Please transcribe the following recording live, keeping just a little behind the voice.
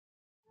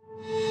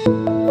Our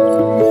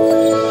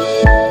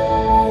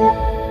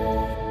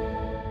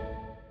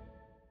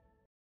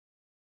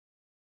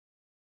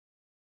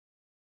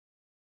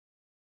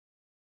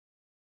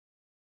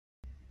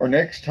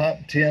next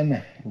top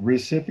 10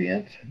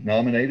 recipient,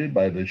 nominated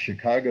by the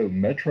Chicago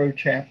Metro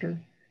chapter,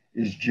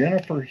 is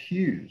Jennifer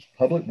Hughes,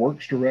 Public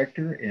Works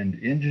Director and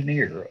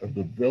Engineer of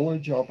the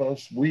Village of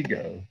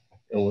Oswego,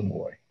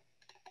 Illinois.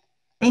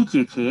 Thank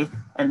you, Keith,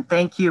 and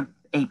thank you,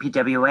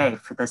 APWA,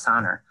 for this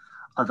honor.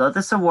 Although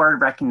this award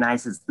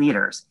recognizes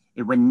leaders,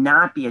 it would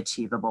not be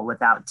achievable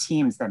without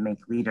teams that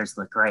make leaders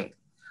look great.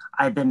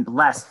 I've been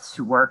blessed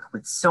to work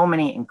with so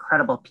many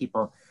incredible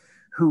people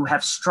who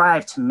have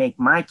strived to make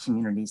my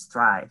communities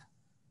thrive.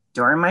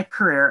 During my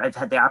career, I've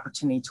had the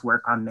opportunity to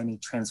work on many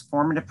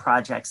transformative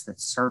projects that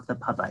serve the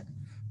public,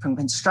 from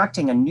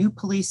constructing a new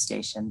police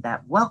station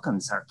that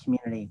welcomes our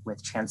community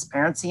with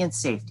transparency and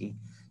safety,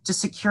 to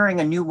securing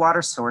a new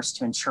water source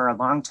to ensure our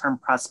long-term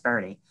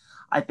prosperity.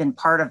 I've been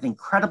part of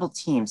incredible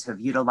teams who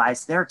have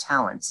utilized their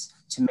talents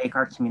to make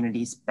our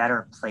communities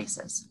better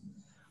places.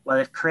 While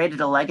they've created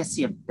a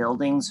legacy of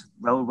buildings,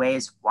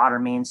 roadways, water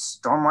mains,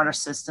 stormwater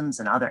systems,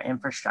 and other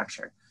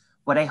infrastructure,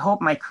 what I hope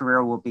my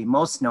career will be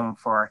most known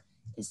for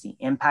is the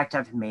impact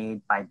I've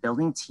made by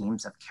building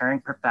teams of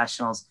caring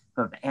professionals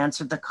who have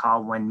answered the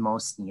call when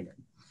most needed.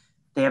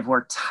 They have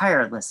worked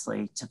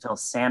tirelessly to fill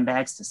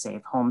sandbags to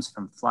save homes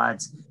from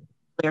floods,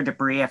 clear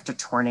debris after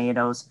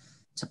tornadoes,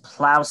 to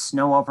plow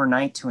snow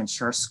overnight to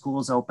ensure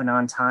schools open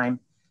on time,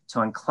 to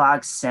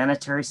unclog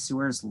sanitary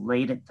sewers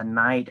late at the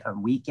night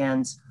on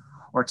weekends,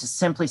 or to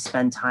simply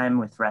spend time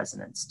with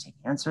residents to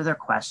answer their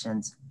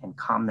questions and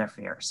calm their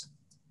fears.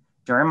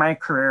 During my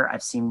career,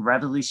 I've seen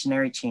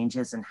revolutionary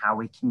changes in how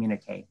we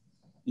communicate.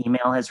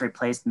 Email has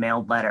replaced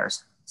mailed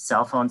letters.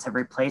 Cell phones have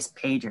replaced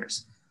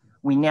pagers.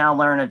 We now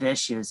learn of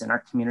issues in our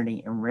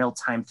community in real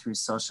time through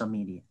social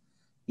media.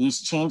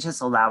 These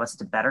changes allow us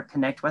to better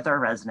connect with our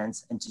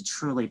residents and to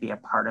truly be a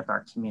part of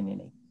our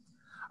community.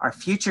 Our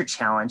future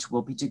challenge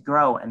will be to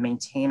grow and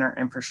maintain our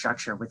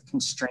infrastructure with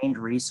constrained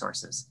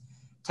resources.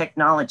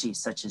 Technology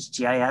such as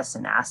GIS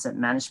and asset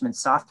management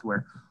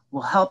software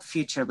will help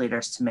future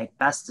leaders to make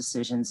best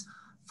decisions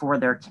for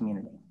their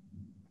community.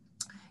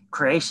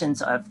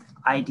 Creations of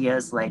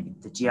ideas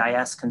like the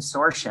GIS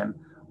Consortium,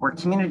 where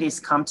communities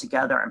come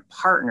together and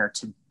partner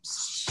to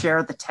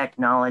share the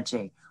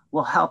technology,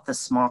 will help the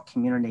small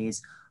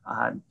communities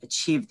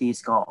achieve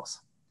these goals.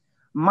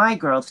 My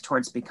growth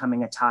towards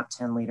becoming a top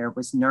 10 leader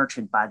was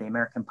nurtured by the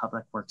American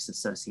Public Works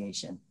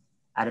Association.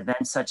 At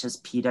events such as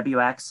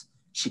PWX,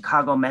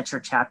 Chicago Metro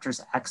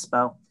Chapters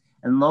Expo,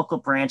 and local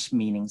branch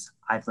meetings,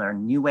 I've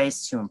learned new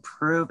ways to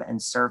improve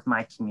and serve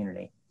my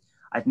community.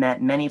 I've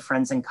met many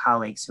friends and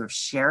colleagues who have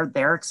shared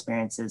their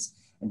experiences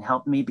and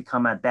helped me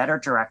become a better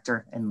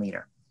director and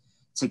leader.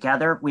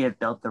 Together, we have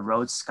built the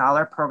Rhodes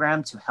Scholar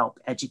Program to help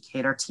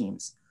educate our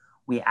teams.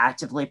 We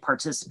actively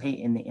participate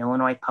in the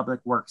Illinois Public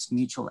Works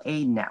Mutual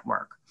Aid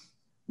Network.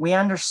 We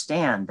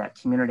understand that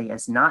community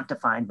is not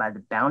defined by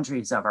the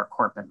boundaries of our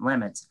corporate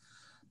limits,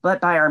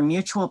 but by our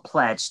mutual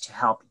pledge to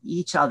help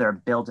each other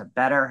build a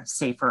better,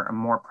 safer, and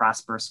more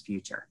prosperous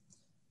future.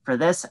 For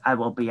this, I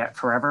will be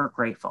forever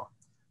grateful.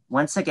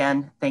 Once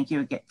again, thank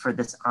you again for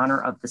this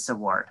honor of this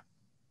award.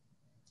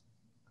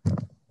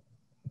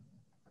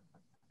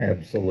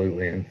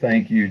 Absolutely. And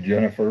thank you,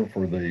 Jennifer,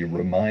 for the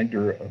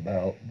reminder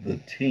about the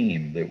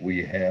team that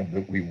we have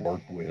that we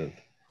work with.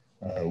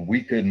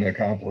 We couldn't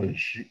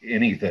accomplish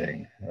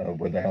anything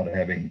without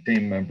having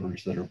team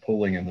members that are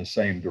pulling in the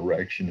same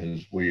direction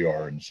as we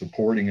are and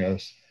supporting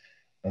us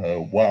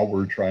while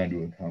we're trying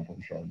to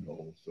accomplish our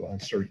goals. So I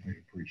certainly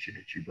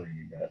appreciate you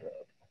bringing that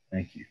up.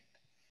 Thank you.